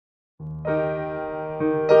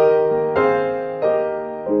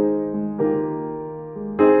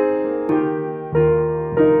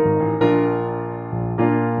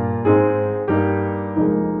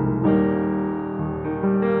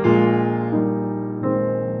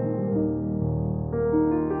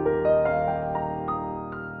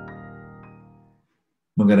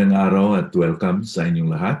Magandang araw at welcome sa inyong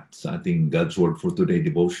lahat sa ating God's Word for Today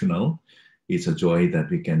devotional. It's a joy that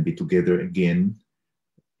we can be together again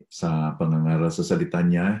sa pangangaral sa salita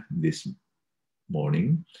niya this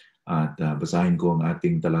morning. At basahin ko ang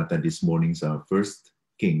ating talata this morning sa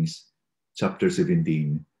 1 Kings chapter 17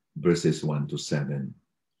 verses 1 to 7.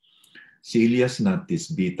 Si Elias na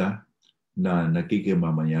Tishbita na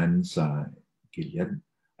nakikimamayan sa Gilead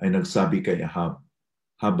ay nagsabi kay Ahab,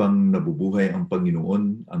 "Habang nabubuhay ang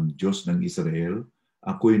Panginoon, ang Diyos ng Israel,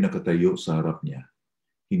 ako'y nakatayo sa harap niya.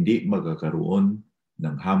 Hindi magkakaroon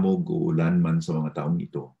ng hamog o ulan man sa mga taong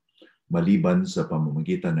ito, maliban sa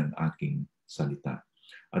pamamagitan ng aking salita."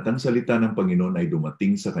 At ang salita ng Panginoon ay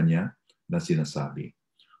dumating sa kanya na sinasabi,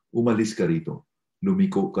 "Umalis ka rito,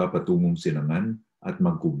 lumiko ka patungong silangan at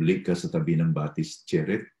magkubli ka sa tabi ng batis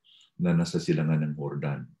Cherith na nasa silangan ng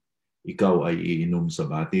Jordan. Ikaw ay iinom sa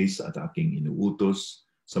batis at aking inuutos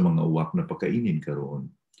sa mga uwak na pakainin ka roon."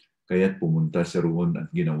 Kaya't pumunta siya roon at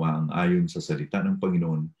ginawa ang ayon sa salita ng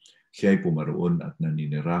Panginoon. Siya ay pumaroon at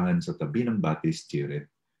naninirahan sa tabi ng batis Cherith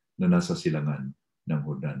na nasa silangan ng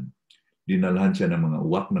Jordan. Dinalhan siya ng mga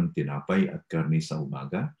uwak ng tinapay at karni sa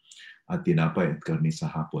umaga at tinapay at karni sa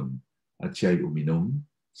hapon, at siya ay uminom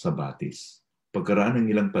sa batis. Pagkaraan ng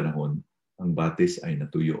ilang panahon, ang batis ay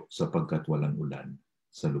natuyo sapagkat walang ulan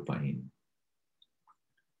sa lupain.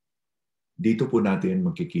 Dito po natin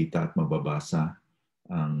makikita at mababasa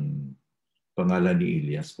ang pangalan ni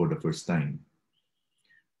Elias for the first time.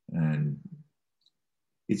 And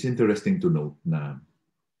it's interesting to note na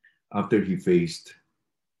after he faced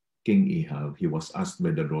King Ahab, he was asked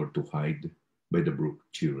by the Lord to hide by the Brook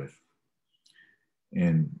Cherith.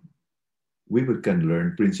 And we can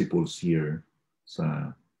learn principles here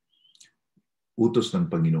sa utos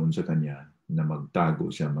ng Panginoon sa kanya na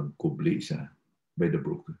magtago siya, magkubli siya by the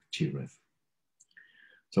Brook Cherith.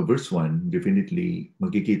 So verse 1, definitely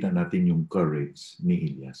makikita natin yung courage ni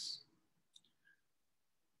Elias.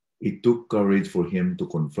 It took courage for him to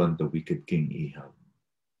confront the wicked King Ahab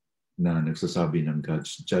na nagsasabi ng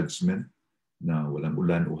God's judgment na walang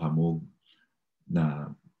ulan o hamog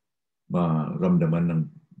na maramdaman ng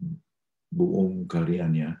buong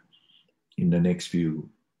kaharian niya in the next few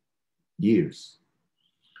years.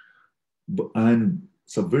 And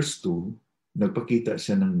sa verse 2, nagpakita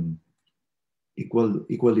siya ng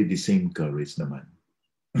equally the same courage naman.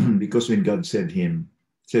 Because when God said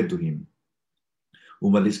to him,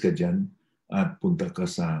 "Umalis ka dyan at punta ka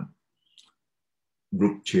sa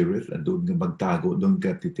Brook Cherith at doon ka magtago, doon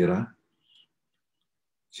ka titira,"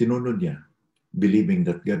 sinunod niya, believing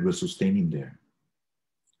that God will sustain him there.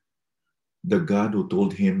 The God who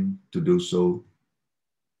told him to do so,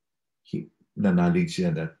 nanalig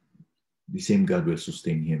siya that the same God will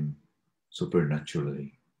sustain him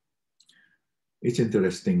supernaturally. It's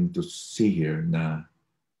interesting to see here na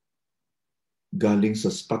galing sa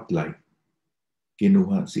spotlight,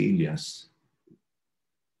 kinuha si Elias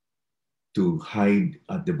to hide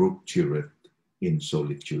at the Brook Cherith in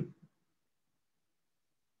solitude.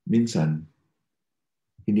 Minsan,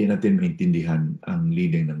 hindi natin maintindihan ang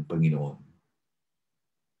leading ng Panginoon.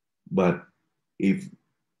 But if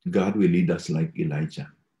God will lead us like Elijah,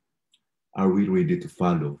 are we ready to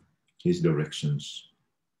follow His directions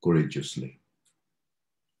courageously?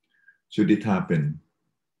 Should it happen,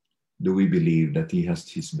 do we believe that He has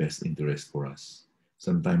His best interest for us?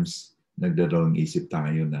 Sometimes, nagdadalawang isip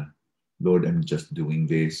tayo na, "Lord, I'm just doing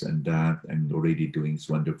this and that. I'm already doing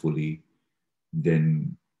this wonderfully."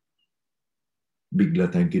 Then,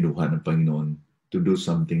 bigla tayong kinuha ng Panginoon to do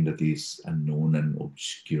something that is unknown and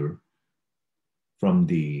obscure. From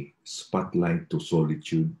the spotlight to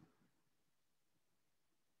solitude.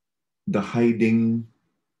 The hiding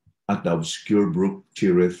at the obscure Brook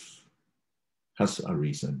Cherith has a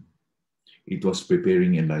reason. It was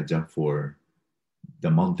preparing Elijah for the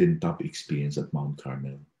mountaintop experience at Mount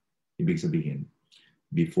Carmel. Ibig sabihin,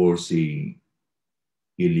 before si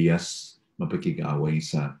Elias mapakig-away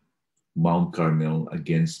sa Mount Carmel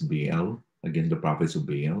against Baal, against the prophets of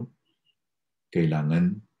Baal,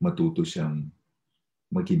 kailangan matuto siyang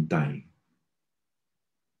maghintay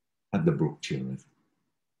at the Brook Cherith.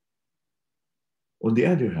 On the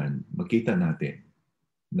other hand, makita natin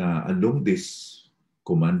na along this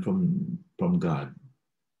command from God,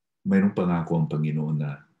 mayroong pangako ang Panginoon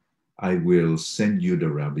na, "I will send you the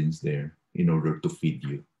rabbins there in order to feed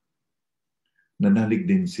you." Nanalig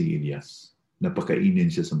din si Elias. Napakainin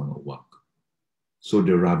siya sa mga uwak. So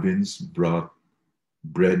the rabbins brought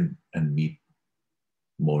bread and meat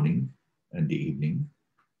morning and the evening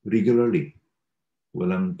regularly.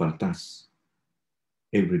 Walang paltas.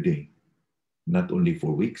 Every day. Not only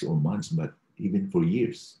for weeks or months, but even for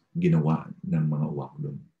years. Ginawa ng mga uwak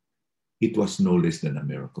doon. It was no less than a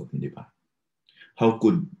miracle, hindi ba? How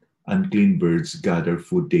could unclean birds gather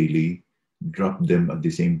food daily, drop them at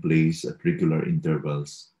the same place at regular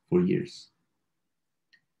intervals for years?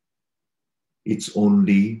 It's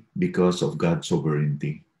only because of God's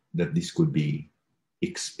sovereignty that this could be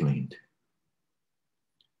explained.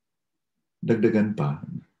 Dagdagan pa,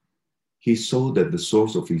 he saw that the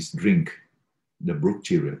source of his drink, the Brook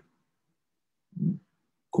Cherith,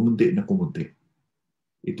 kumunti na kumunti.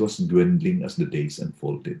 It was dwindling as the days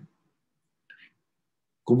unfolded.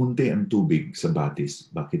 Kumunti ang tubig sa batis.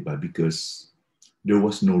 Bakit ba? Because there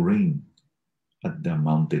was no rain at the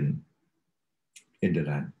mountain and the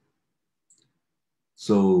land.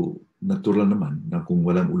 So, natural naman na kung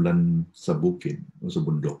walang ulan sa bukid o sa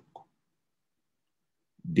bundok,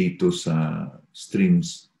 dito sa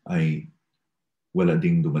streams ay wala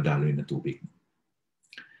ding dumadaloy na tubig.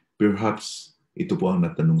 Perhaps ito po ang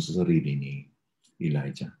natanong sa sarili ni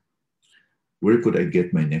Elijah. Where could I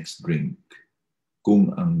get my next drink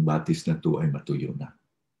kung ang batis na to ay matuyo na?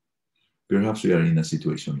 Perhaps we are in a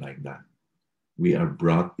situation like that. We are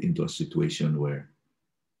brought into a situation where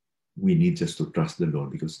we need just to trust the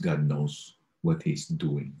Lord because God knows what He's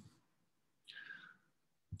doing.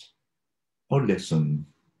 Our lesson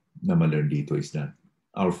na ma-learn dito is that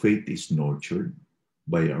our faith is nurtured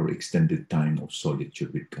by our extended time of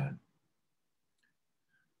solitude with God.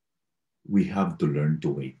 We have to learn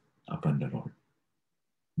to wait upon the Lord.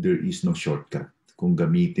 There is no shortcut. Kung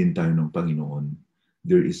gamitin tayo ng Panginoon,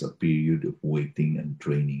 there is a period of waiting and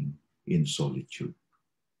training in solitude.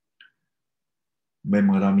 May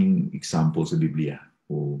maraming examples sa Biblia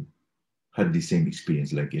who had the same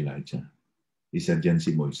experience like Elijah. Isa dyan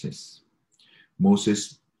si Moses.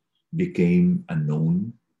 Moses became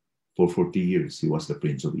unknown for 40 years. He was the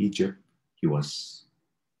prince of Egypt. He was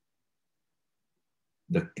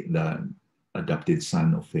the adopted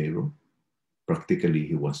son of Pharaoh. Practically,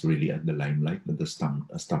 he was really at the limelight, at the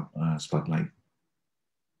spotlight.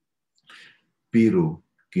 Pero,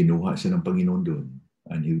 kinuha siya ng Panginoon doon,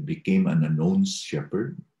 and he became an unknown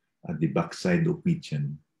shepherd at the backside of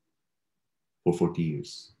Midian for 40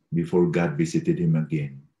 years before God visited him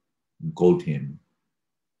again and called him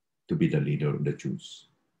to be the leader of the Jews.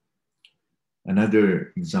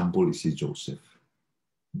 Another example is Joseph.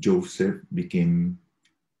 Joseph became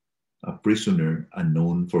a prisoner,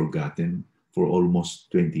 unknown, forgotten for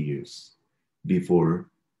almost 20 years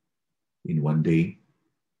before, in one day,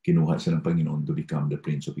 kinuha siya ng Panginoon to become the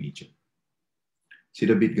prince of Egypt. Si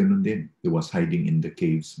David ganun din. He was hiding in the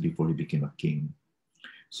caves before he became a king.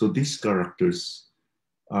 So these characters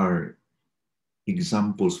are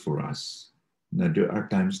examples for us na there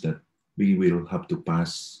are times that we will have to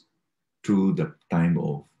pass through the time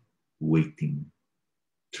of waiting,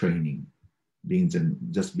 training,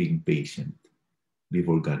 just being patient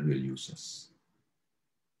before God will use us.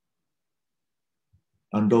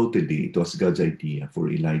 Undoubtedly, it was God's idea for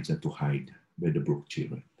Elijah to hide by the Brook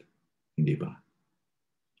Cherith. Hindi ba?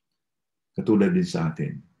 Katulad din sa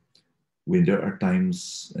atin, when there are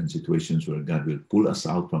times and situations where God will pull us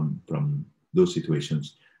out from those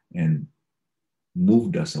situations and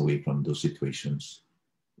moved us away from those situations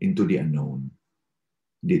into the unknown,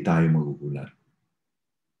 hindi tayo magugulat.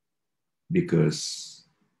 Because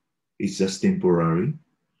it's just temporary,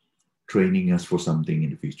 training us for something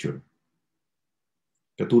in the future.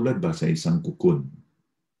 Katulad ba sa isang kukun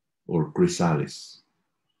or chrysalis,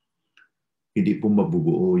 hindi po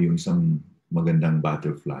mabubuo yung isang magandang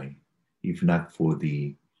butterfly if not for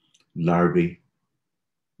the larvae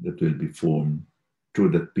that will be formed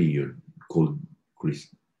through that period called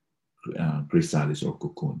chrysalis or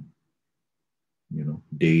cocoon. You know,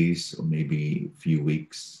 days or maybe few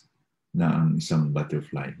weeks na ang isang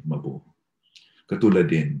butterfly mabuo.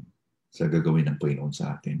 Katulad din sa gagawin ng Panginoon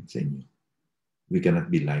sa atin, sa inyo. We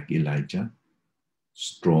cannot be like Elijah,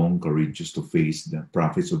 strong, courageous to face the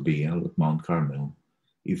prophets of Baal at Mount Carmel,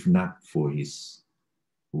 if not for his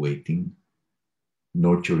waiting,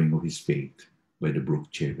 nurturing of his faith by the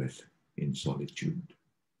Brook Cherith in solitude.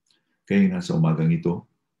 Kaya nga sa umagang ito,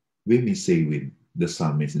 we may say with the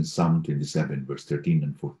psalmist in Psalm 27, verse 13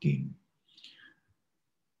 and 14,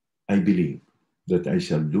 I believe that I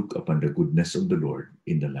shall look upon the goodness of the Lord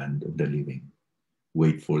in the land of the living.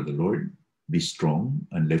 Wait for the Lord, be strong,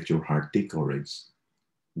 and let your heart take courage.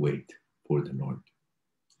 Wait for the Lord.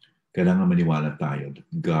 Kailangan maniwala tayo that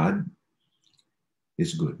God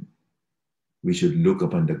is good. We should look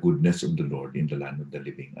upon the goodness of the Lord in the land of the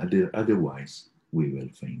living. Otherwise, we will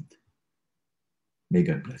faint. May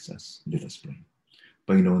God bless us. Let us pray.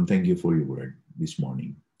 Panginoon, thank you for your word this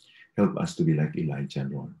morning. Help us to be like Elijah,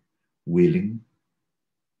 Lord, willing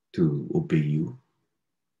to obey you,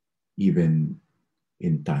 even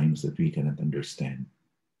in times that we cannot understand.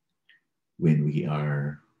 When we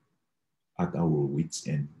are at our wits'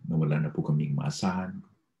 end, na wala na po kaming maasahan,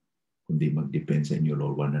 kundi mag-depend sa inyo,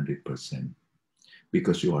 Lord, 100%.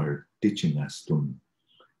 Because you are teaching us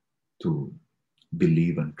to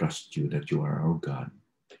believe and trust you that you are our God,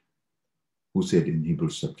 who said in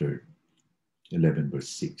Hebrews chapter 11, verse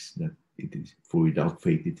 6, that it is, for without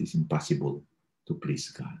faith it is impossible to please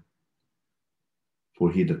God. For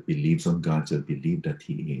he that believes on God shall believe that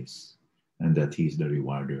he is, and that he is the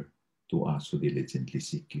rewarder to us who diligently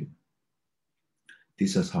seek you.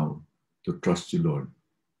 Teach us how to trust you, Lord,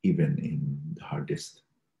 even in the hardest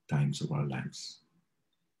times of our lives.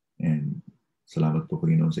 And salamat po,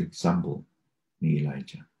 Panginoon, sa example ni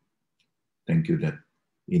Elijah. Thank you that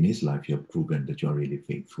in his life you have proven that you are really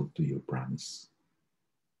faithful to your promise.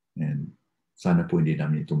 And sana po hindi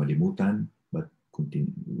namin ito malimutan, but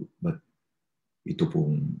ito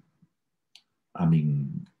pong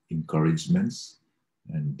aming encouragements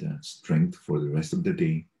and strength for the rest of the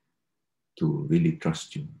day to really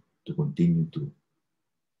trust you, to continue to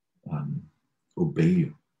obey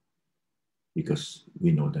you, because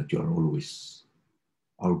we know that you are always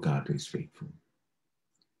our God who is faithful.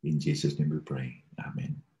 In Jesus' name we pray.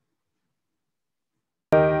 Amen.